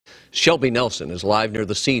Shelby Nelson is live near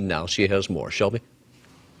the scene now. She has more. Shelby?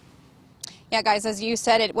 Yeah, guys, as you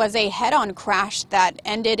said, it was a head-on crash that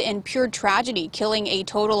ended in pure tragedy, killing a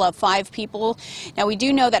total of 5 people. Now, we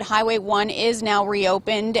do know that Highway 1 is now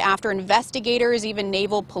reopened after investigators, even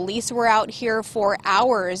naval police, were out here for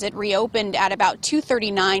hours. It reopened at about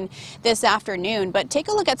 2:39 this afternoon. But take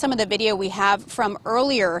a look at some of the video we have from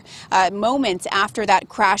earlier moments after that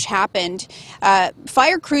crash happened.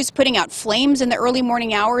 Fire crews putting out flames in the early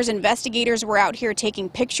morning hours. Investigators were out here taking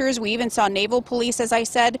pictures. We even saw naval police, as I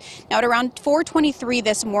said. Now, at around 4:23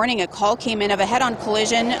 this morning, a call came in of a head-on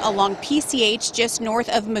collision along PCH just north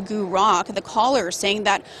of Mugu Rock. The caller saying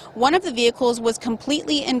that one of the vehicles was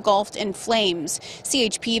completely engulfed in flames.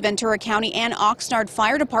 CHP, Ventura County, and Oxnard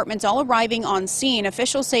fire departments all arriving on scene.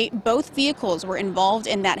 Officials say both vehicles were involved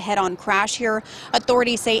in that head-on crash here.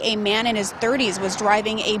 Authorities say a man in his 30s was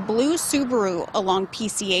driving a blue Subaru along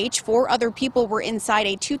PCH. 4 other people were inside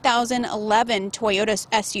a 2011 Toyota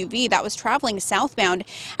SUV that was traveling southbound.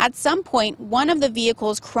 At some point, one of the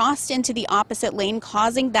vehicles crossed into the opposite lane,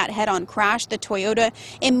 causing that head-on crash. The Toyota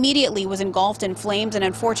immediately was engulfed in flames, and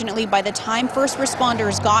unfortunately, by the time first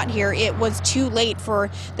responders got here, it was too late for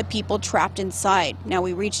the people trapped inside. Now,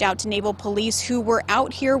 we reached out to naval police who were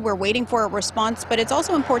out here. We're waiting for a response, but it's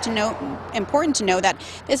also important to know that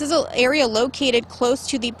this is an area located close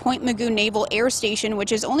to the Point Mugu Naval Air Station,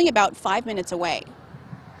 which is only about 5 minutes away.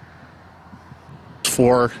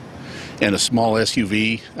 4 and a small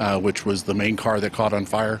SUV, which was the main car that caught on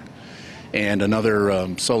fire, and another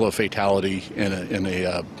solo fatality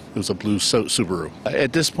it was a blue Subaru.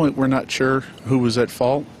 At this point, we're not sure who was at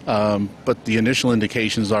fault, but the initial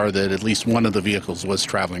indications are that at least one of the vehicles was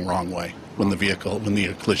traveling wrong way when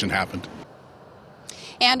the collision happened.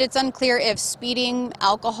 And it's unclear if speeding,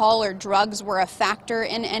 alcohol, or drugs were a factor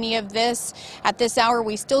in any of this. At this hour,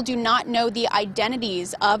 we still do not know the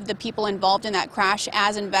identities of the people involved in that crash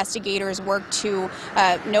as investigators work to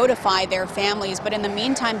notify their families. But in the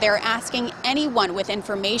meantime, they're asking anyone with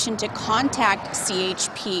information to contact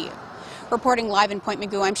CHP. Reporting live in Point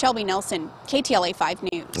Mugu, I'm Shelby Nelson, KTLA 5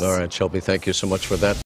 News. All right, Shelby, thank you so much for that.